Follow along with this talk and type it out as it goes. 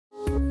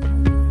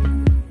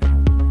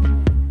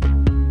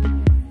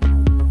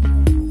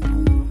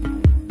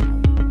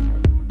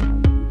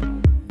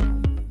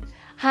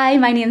Hi,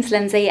 my name's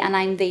Lindsay and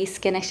I'm the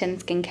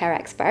SKINICIAN skincare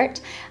expert,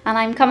 and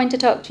I'm coming to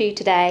talk to you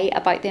today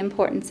about the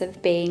importance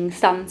of being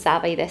sun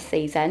savvy this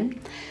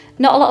season.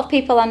 Not a lot of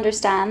people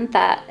understand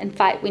that in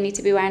fact we need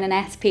to be wearing an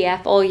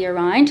SPF all year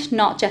round,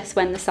 not just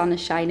when the sun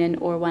is shining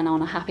or when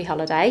on a happy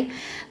holiday.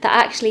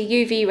 That actually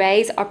UV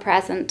rays are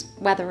present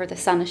whether the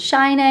sun is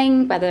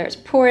shining, whether it's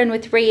pouring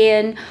with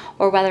rain,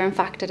 or whether in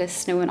fact it is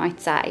snowing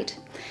outside.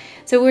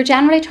 So we're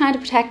generally trying to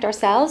protect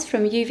ourselves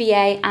from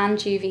UVA and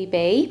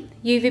UVB.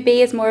 UVB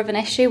is more of an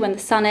issue when the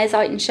sun is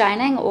out and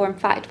shining, or in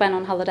fact when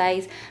on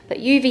holidays, but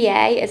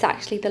UVA is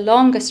actually the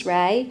longest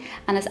ray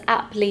and is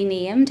aptly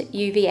named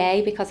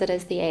UVA because it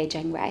is the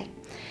aging ray.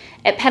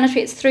 It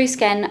penetrates through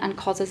skin and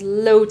causes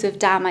loads of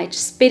damage,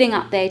 speeding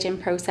up the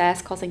aging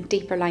process, causing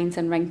deeper lines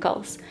and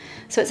wrinkles.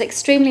 So it's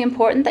extremely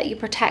important that you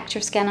protect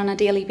your skin on a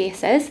daily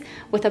basis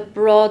with a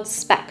broad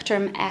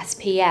spectrum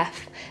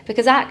SPF,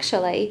 because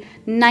actually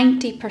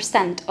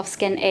 90% of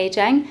skin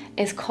aging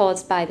is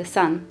caused by the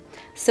sun.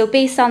 So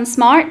be sun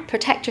smart,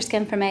 protect your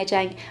skin from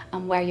aging,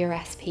 and wear your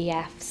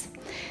SPFs.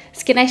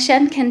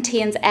 SKINICIAN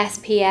contains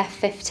SPF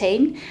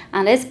 15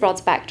 and is broad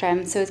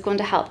spectrum, so it's going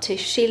to help to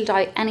shield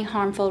out any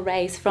harmful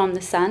rays from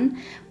the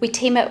sun. We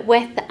team it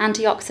with the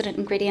antioxidant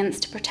ingredients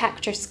to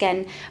protect your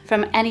skin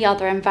from any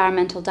other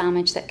environmental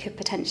damage that could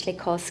potentially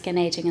cause skin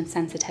aging and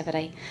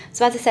sensitivity.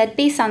 So as I said,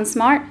 be sun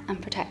smart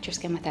and protect your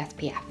skin with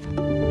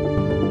SPF.